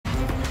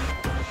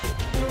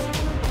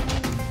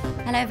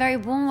Hello, very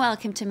warm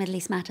welcome to Middle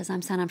East Matters.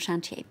 I'm Sanam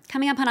Shantier.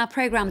 Coming up on our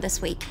programme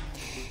this week,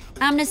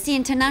 Amnesty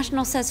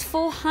International says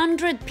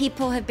 400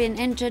 people have been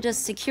injured as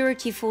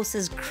security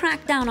forces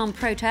crack down on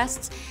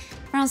protests.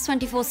 France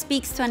 24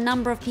 speaks to a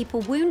number of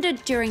people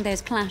wounded during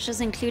those clashes,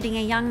 including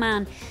a young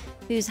man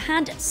who's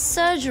had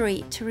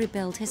surgery to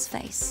rebuild his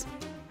face.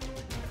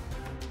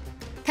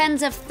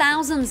 Tens of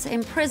thousands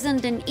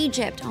imprisoned in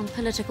Egypt on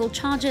political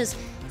charges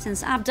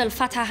since Abdel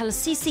Fattah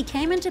al-Sisi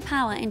came into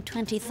power in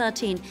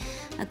 2013.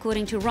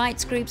 According to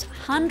rights groups,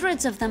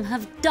 hundreds of them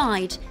have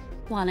died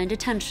while in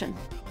detention.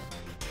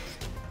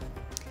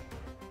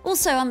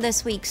 Also on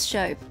this week's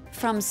show,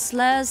 from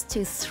slurs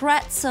to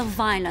threats of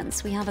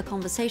violence, we have a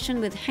conversation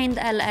with Hind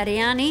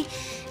Al-Eryani,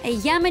 a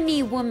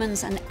Yemeni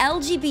women's and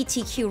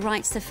LGBTQ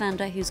rights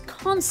defender who's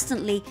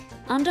constantly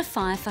under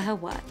fire for her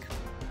work.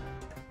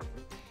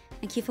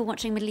 Thank you for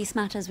watching Middle East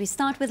Matters. We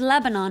start with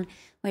Lebanon,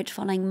 which,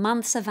 following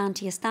months of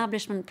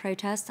anti-establishment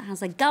protests,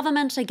 has a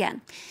government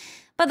again.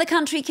 But the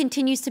country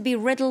continues to be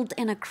riddled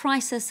in a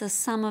crisis as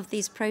some of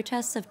these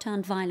protests have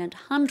turned violent.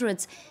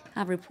 Hundreds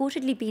have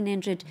reportedly been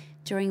injured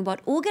during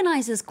what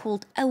organisers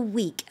called a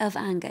week of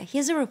anger.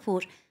 Here's a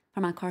report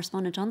from our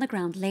correspondent on the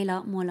ground,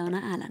 Leila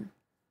Maulana Allen.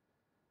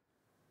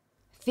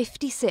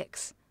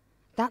 56.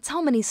 That's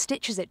how many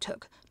stitches it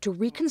took to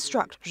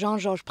reconstruct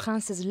Jean-Georges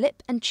Prince's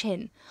lip and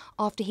chin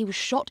after he was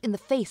shot in the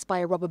face by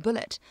a rubber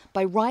bullet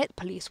by riot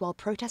police while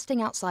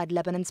protesting outside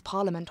Lebanon's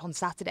parliament on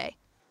Saturday.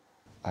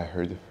 I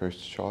heard the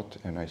first shot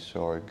and I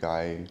saw a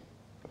guy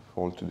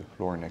fall to the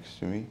floor next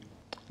to me.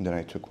 And then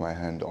I took my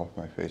hand off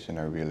my face and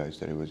I realized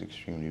that it was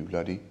extremely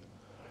bloody.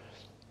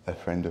 A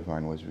friend of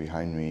mine was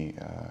behind me.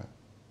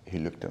 He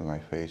looked at my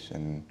face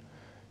and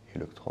he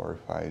looked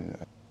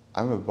horrified.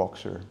 I'm a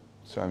boxer,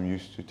 so I'm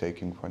used to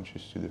taking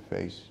punches to the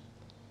face.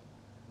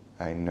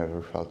 I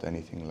never felt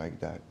anything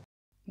like that.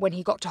 When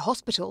he got to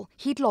hospital,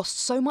 he'd lost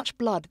so much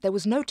blood there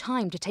was no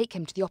time to take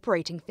him to the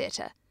operating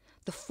theatre.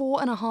 The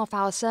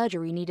 4.5-hour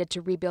surgery needed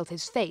to rebuild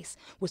his face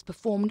was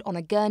performed on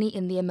a gurney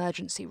in the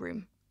emergency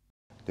room.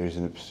 There's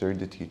an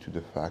absurdity to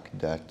the fact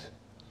that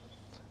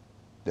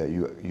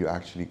you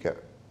actually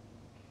get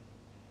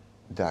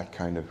that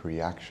kind of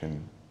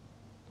reaction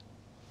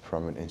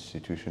from an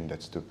institution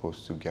that's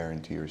supposed to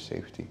guarantee your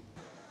safety.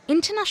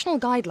 International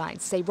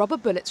guidelines say rubber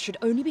bullets should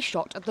only be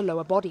shot at the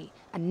lower body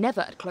and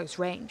never at close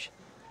range.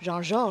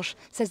 Jean-Georges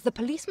says the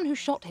policeman who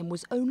shot him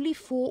was only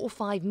 4 or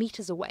 5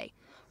 meters away.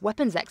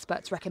 Weapons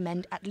experts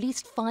recommend at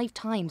least 5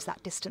 times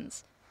that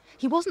distance.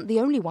 He wasn't the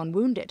only one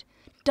wounded.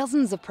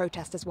 Dozens of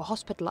protesters were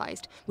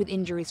hospitalized with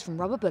injuries from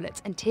rubber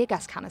bullets and tear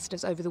gas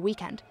canisters over the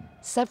weekend.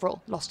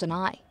 Several lost an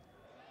eye.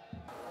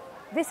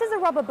 This is a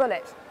rubber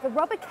bullet. The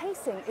rubber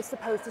casing is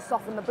supposed to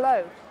soften the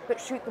blow,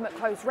 but shoot them at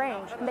close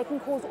range, and they can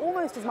cause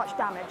almost as much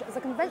damage as a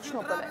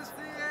conventional bullet.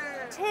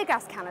 Tear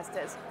gas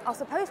canisters are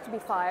supposed to be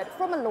fired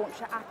from a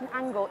launcher at an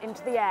angle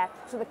into the air,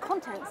 so the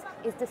contents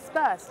is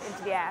dispersed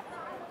into the air,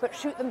 but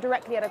shoot them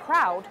directly at a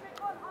crowd,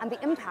 and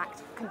the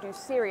impact can do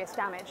serious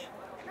damage.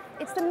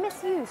 It's the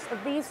misuse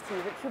of these two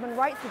that human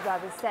rights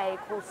observers say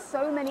caused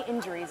so many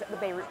injuries at the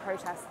Beirut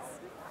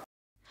protests.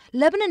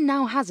 Lebanon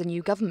now has a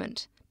new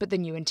government, but the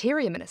new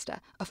interior minister,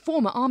 a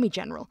former army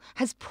general,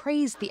 has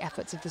praised the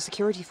efforts of the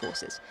security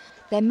forces.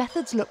 Their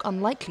methods look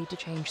unlikely to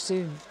change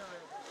soon.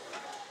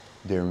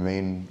 Their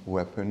main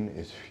weapon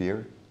is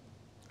fear.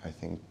 I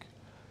think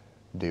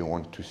they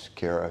want to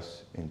scare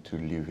us into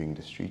leaving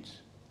the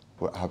streets.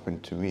 What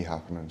happened to me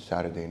happened on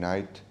Saturday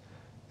night,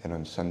 and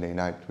on Sunday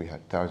night we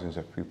had thousands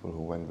of people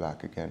who went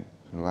back again.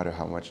 No matter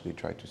how much they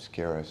try to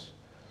scare us,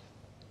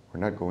 we're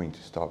not going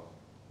to stop.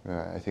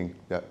 I think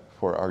that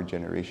for our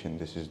generation,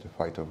 this is the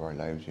fight of our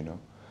lives, you know.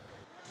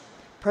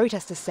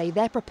 Protesters say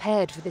they're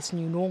prepared for this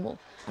new normal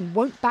and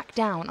won't back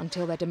down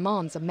until their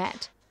demands are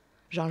met.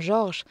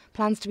 Jean-Georges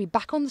plans to be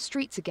back on the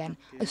streets again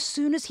as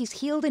soon as he's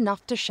healed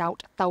enough to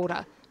shout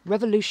Thawra,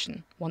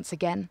 revolution, once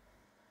again.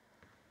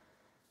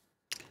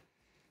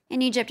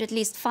 In Egypt, at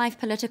least 5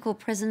 political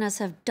prisoners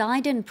have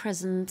died in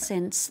prison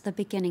since the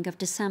beginning of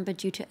December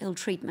due to ill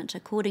treatment.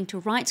 According to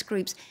rights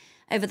groups,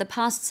 over the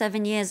past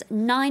 7 years,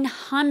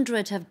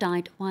 900 have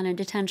died while in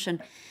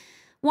detention.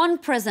 One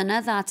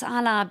prisoner, that's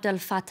Alaa Abdel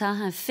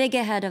Fattah, a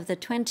figurehead of the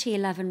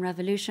 2011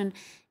 revolution,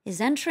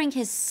 is entering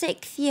his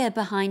 6th year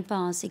behind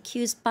bars,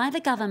 accused by the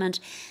government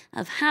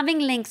of having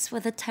links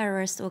with a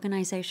terrorist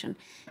organisation.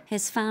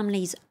 His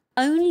family's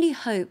only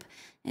hope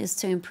is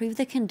to improve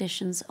the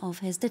conditions of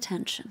his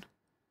detention.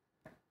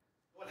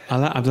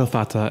 Alaa Abdel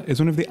Fattah is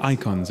one of the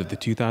icons of the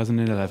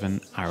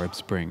 2011 Arab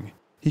Spring.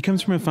 He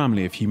comes from a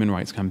family of human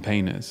rights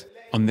campaigners.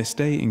 On this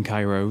day in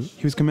Cairo,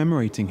 he was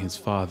commemorating his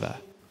father.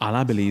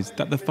 Alaa believes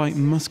that the fight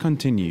must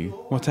continue,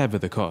 whatever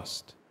the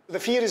cost. The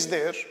fear is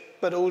there,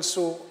 but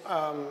also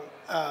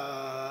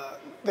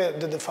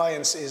the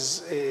defiance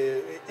is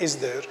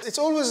there. It's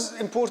always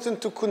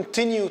important to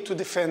continue to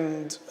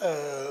defend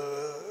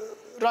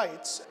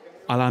rights.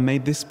 Alaa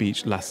made this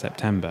speech last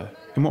September,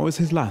 in what was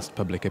his last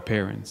public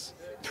appearance.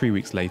 3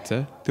 weeks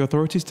later, the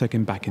authorities took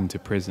him back into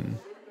prison.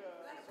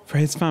 For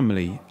his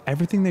family,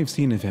 everything they've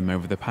seen of him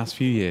over the past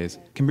few years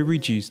can be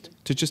reduced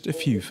to just a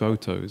few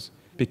photos,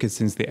 because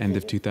since the end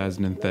of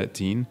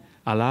 2013,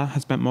 Alaa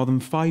has spent more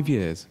than 5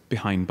 years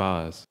behind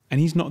bars.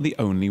 And he's not the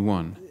only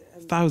one.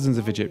 Thousands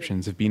of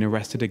Egyptians have been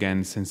arrested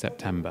again since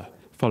September,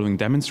 following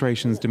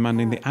demonstrations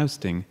demanding the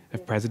ousting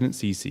of President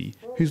Sisi,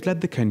 who's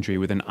led the country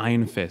with an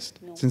iron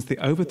fist since the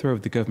overthrow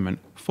of the government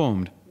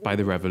formed by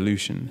the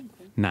revolution.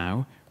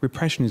 Now,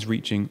 repression is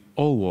reaching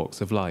all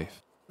walks of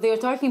life. They are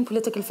targeting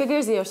political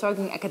figures, they are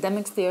targeting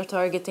academics, they are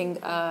targeting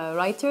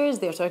writers,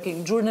 they are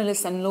targeting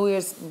journalists and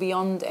lawyers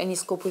beyond any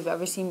scope we've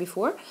ever seen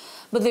before.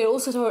 But they're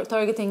also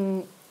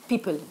targeting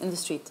people in the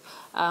street.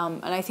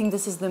 And I think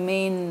this is the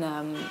main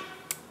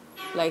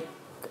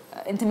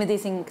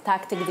intimidating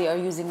tactic they are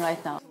using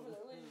right now.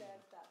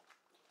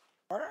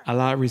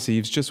 Alaa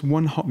receives just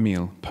one hot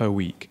meal per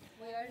week,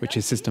 which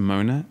his sister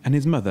Mona and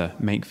his mother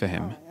make for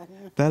him.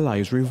 Their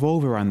lives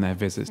revolve around their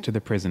visits to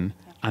the prison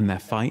and their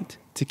fight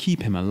to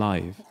keep him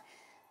alive.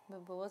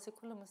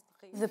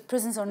 The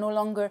prisons are no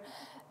longer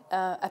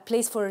a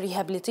place for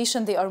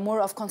rehabilitation. They are more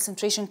of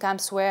concentration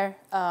camps where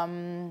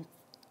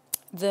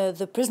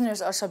the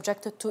prisoners are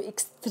subjected to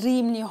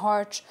extremely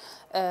harsh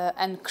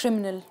and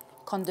criminal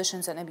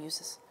conditions and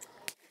abuses.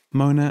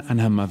 Mona and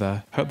her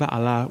mother hope that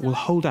Alaa will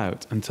hold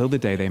out until the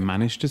day they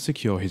manage to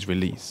secure his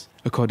release.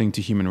 According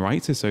to human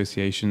rights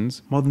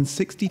associations, more than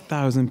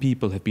 60,000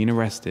 people have been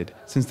arrested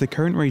since the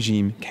current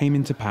regime came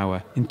into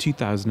power in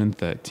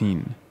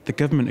 2013. The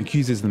government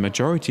accuses the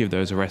majority of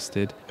those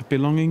arrested of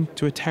belonging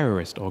to a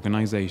terrorist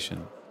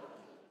organization.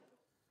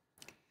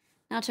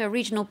 Now to a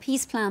regional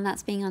peace plan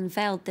that's being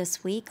unveiled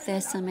this week,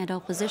 this amid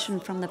opposition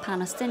from the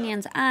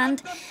Palestinians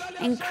and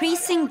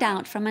increasing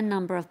doubt from a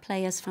number of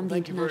players from the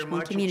international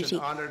community.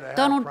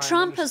 Donald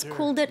Trump has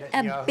called it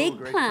a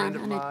big plan,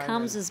 and it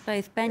comes as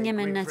both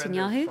Benjamin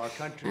Netanyahu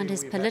and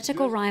his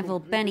political rival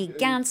Benny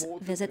Gantz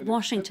visit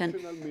Washington.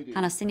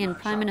 Palestinian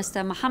Prime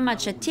Minister Mohammed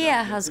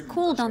Shtayyeh has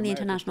called on the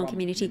international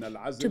community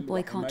to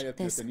boycott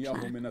this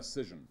plan.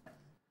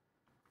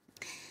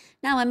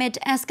 Now, amid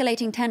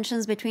escalating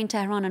tensions between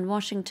Tehran and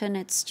Washington,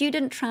 it's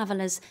student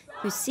travelers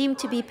who seem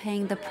to be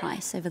paying the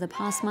price. Over the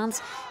past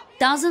months,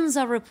 dozens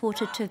are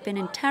reported to have been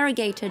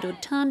interrogated or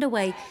turned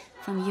away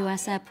from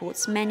US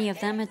airports. Many of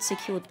them had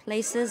secured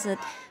places at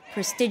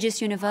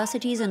prestigious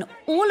universities, and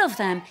all of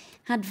them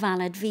had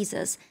valid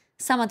visas.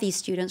 Some of these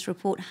students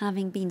report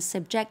having been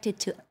subjected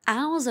to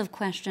hours of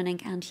questioning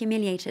and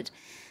humiliated.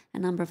 A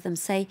number of them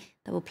say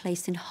they were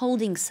placed in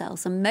holding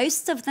cells, and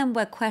most of them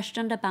were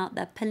questioned about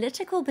their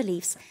political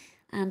beliefs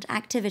and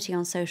activity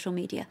on social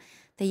media.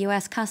 The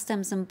US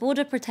Customs and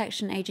Border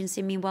Protection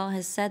Agency, meanwhile,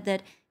 has said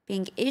that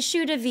being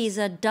issued a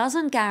visa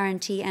doesn't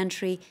guarantee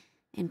entry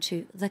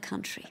into the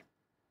country.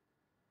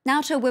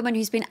 Now to a woman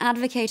who's been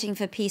advocating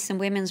for peace and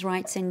women's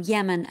rights in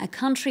Yemen, a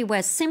country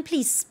where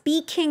simply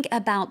speaking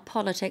about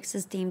politics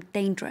is deemed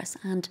dangerous.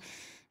 And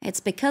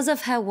it's because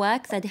of her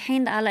work that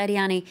Hind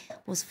Al-Eryani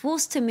was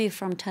forced to move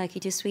from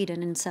Turkey to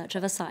Sweden in search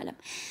of asylum.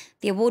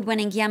 The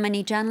award-winning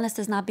Yemeni journalist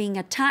is now being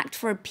attacked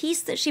for a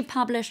piece that she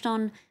published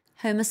on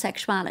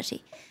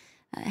homosexuality.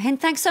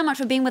 Hind, thanks so much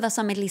for being with us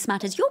on Middle East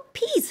Matters. Your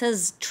piece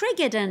has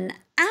triggered an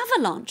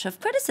avalanche of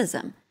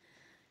criticism.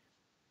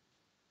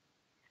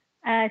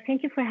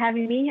 Thank you for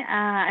having me.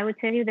 I will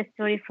tell you the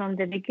story from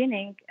the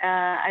beginning.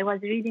 I was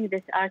reading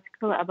this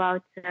article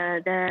about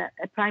the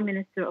Prime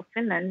Minister of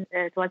Finland.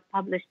 It was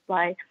published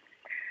by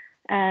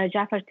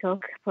Jafar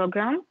Talk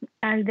program,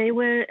 and they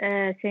were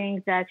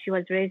saying that she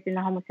was raised in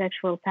a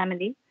homosexual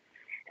family.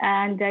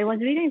 And I was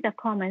reading the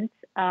comments.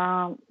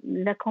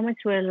 The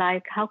comments were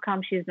like, how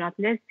come she's not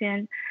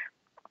lesbian?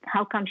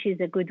 How come she's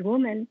a good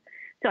woman?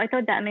 So I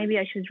thought that maybe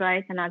I should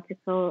write an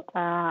article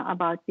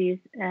about these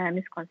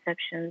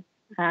misconceptions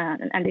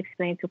and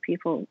explain to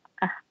people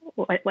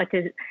what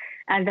is.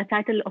 And the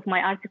title of my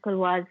article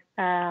was,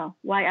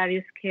 Why Are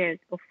You Scared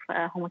of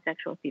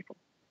Homosexual People?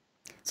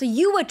 So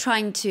you were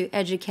trying to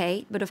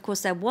educate, but of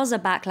course there was a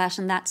backlash,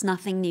 and that's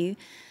nothing new.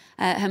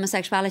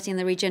 Homosexuality in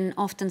the region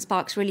often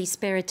sparks really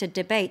spirited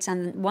debates,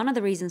 and one of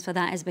the reasons for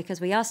that is because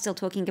we are still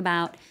talking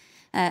about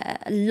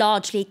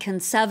largely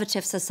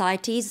conservative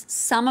societies.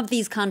 Some of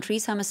these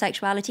countries,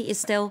 homosexuality is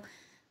still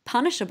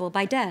punishable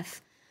by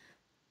death.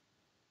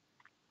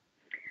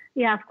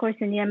 Yeah, of course,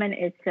 in Yemen,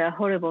 it's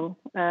horrible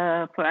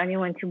for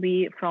anyone to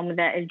be from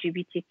the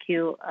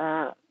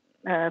LGBTQ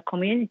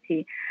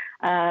community.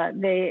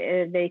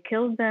 They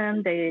kill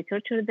them, they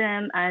torture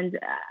them, and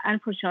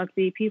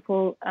unfortunately,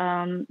 people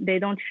they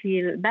don't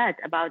feel bad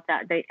about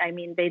that.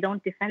 They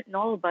don't defend.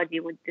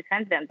 Nobody would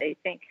defend them. They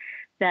think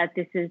that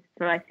this is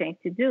the right thing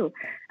to do.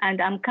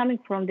 And I'm coming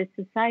from this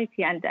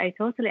society, and I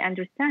totally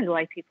understand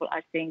why people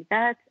are saying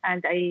that.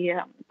 And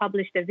I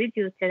published a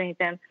video telling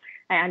them,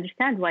 I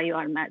understand why you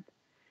are mad.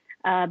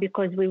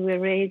 Because we were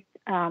raised,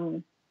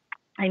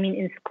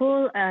 in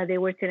school, they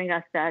were telling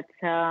us that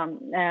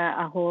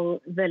a whole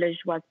village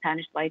was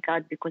punished by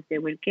God because they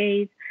were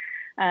gays.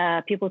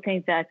 People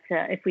think that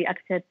if we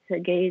accept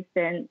gays,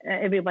 then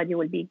everybody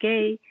will be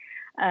gay,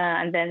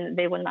 and then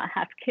they will not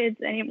have kids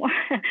anymore.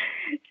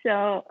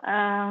 So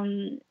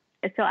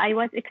So I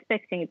was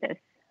expecting this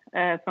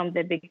from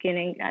the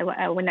beginning.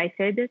 When I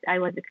said this, I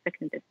was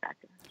expecting this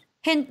pattern.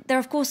 Hind, there are,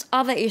 of course,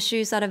 other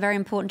issues that are very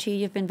important to you.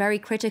 You've been very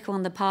critical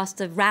in the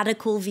past of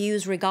radical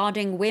views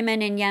regarding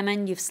women in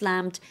Yemen. You've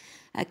slammed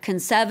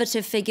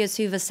conservative figures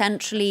who've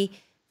essentially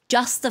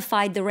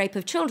justified the rape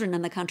of children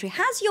in the country.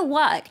 Has your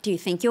work, do you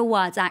think, your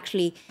words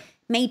actually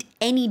made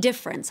any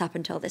difference up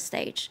until this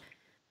stage?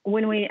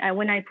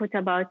 When I put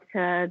about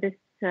this,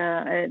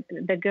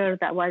 the girl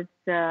that was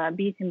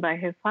beaten by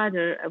her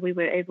father, we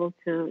were able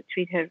to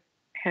treat her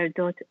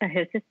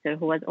sister,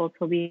 who was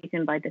also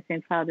beaten by the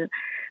same father.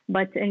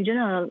 But in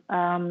general,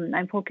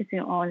 I'm focusing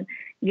on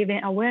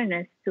giving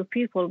awareness to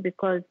people,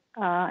 because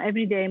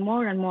every day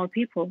more and more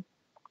people,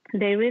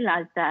 they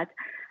realize that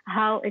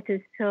how it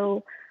is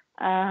so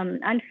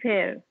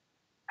unfair.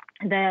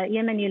 The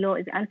Yemeni law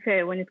is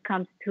unfair when it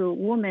comes to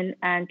women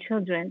and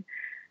children.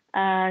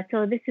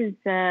 So this is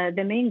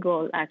the main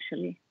goal,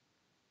 actually.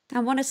 I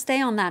want to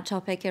stay on that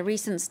topic. A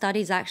recent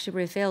studies actually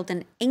revealed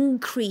an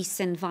increase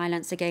in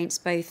violence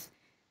against both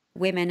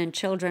women and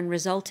children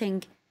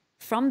resulting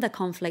from the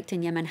conflict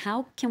in Yemen.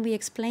 How can we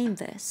explain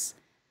this?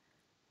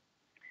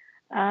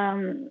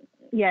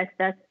 Yes,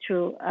 that's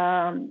true.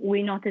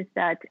 We noticed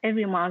that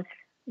every month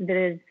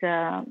there is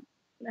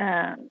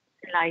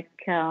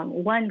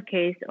one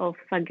case of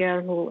a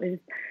girl who is,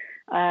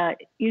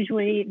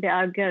 usually there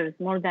are girls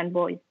more than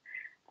boys,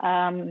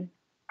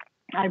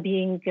 are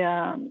being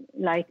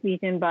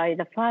beaten by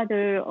the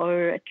father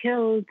or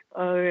killed,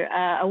 or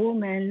a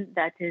woman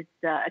that is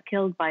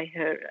killed by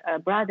her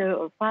brother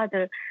or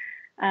father.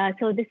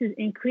 So this is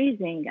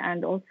increasing,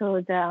 and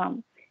also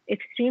the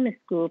extremist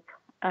group,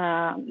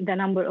 the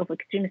number of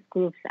extremist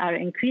groups are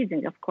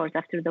increasing, of course,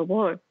 after the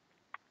war.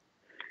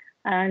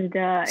 And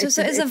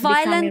so is the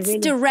violence really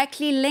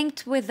directly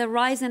linked with the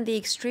rise in the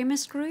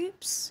extremist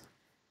groups?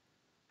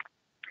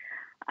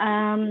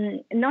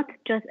 Not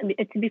just,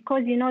 it's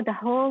because, the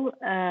whole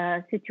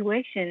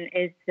situation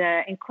is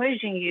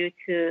encouraging you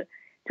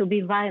to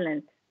be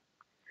violent.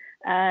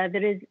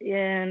 There is,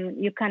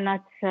 you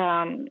cannot,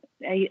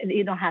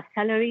 you don't have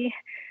salary.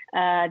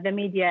 The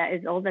media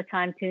is all the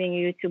time telling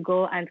you to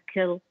go and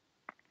kill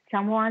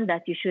someone,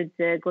 that you should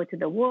go to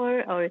the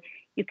war, or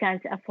you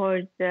can't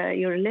afford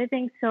your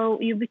living.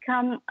 So you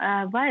become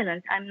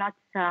violent. I'm not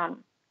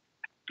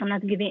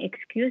giving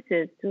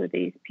excuses to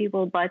these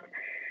people, but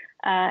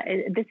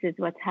this is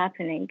what's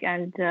happening.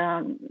 And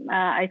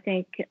I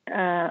think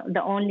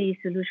the only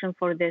solution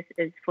for this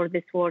is for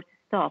this war to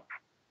stop.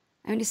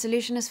 Only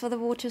solution is for the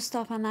war to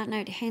stop. On that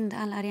note, Hind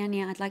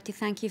Al-Eryani, I'd like to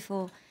thank you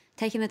for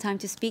taking the time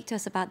to speak to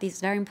us about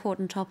these very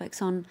important topics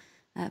on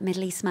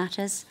Middle East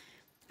matters.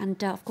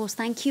 And of course,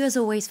 thank you as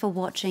always for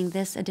watching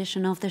this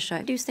edition of the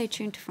show. Do stay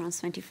tuned to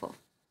France 24.